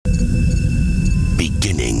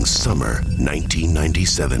summer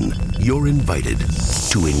 1997, you're invited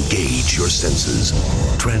to engage your senses,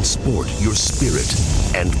 transport your spirit,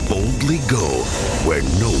 and boldly go where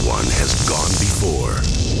no one has gone before.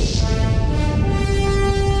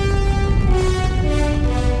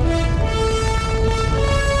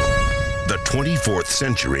 The 24th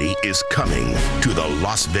century is coming to the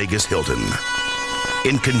Las Vegas Hilton.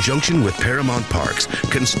 In conjunction with Paramount Parks,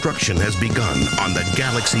 construction has begun on the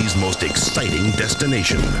galaxy's most exciting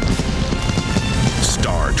destination.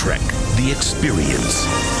 Star Trek: The Experience.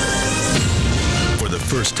 For the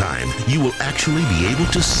first time, you will actually be able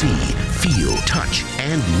to see, feel, touch,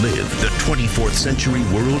 and live the 24th century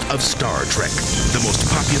world of Star Trek, the most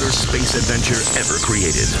popular space adventure ever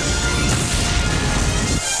created.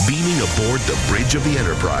 Beaming aboard the bridge of the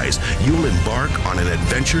Enterprise, you'll embark on an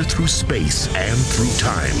adventure through space and through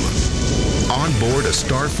time. On board a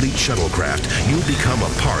Starfleet shuttlecraft, you'll become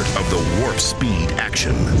a part of the warp speed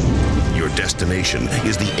action. Your destination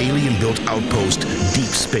is the alien-built outpost Deep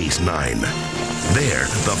Space Nine. There,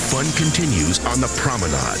 the fun continues on the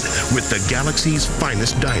promenade with the galaxy's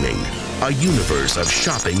finest dining, a universe of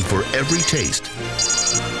shopping for every taste,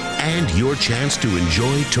 and your chance to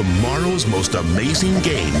enjoy tomorrow's most amazing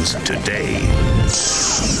games today.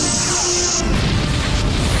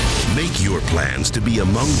 Make your plans to be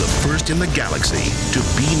among the first in the galaxy to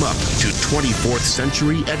beam up to 24th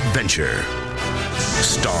century adventure.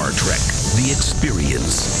 Star Trek: The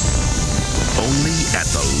Experience. Only at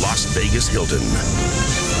the Las Vegas Hilton.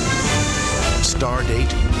 Star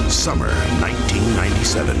date, summer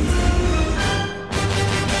 1997.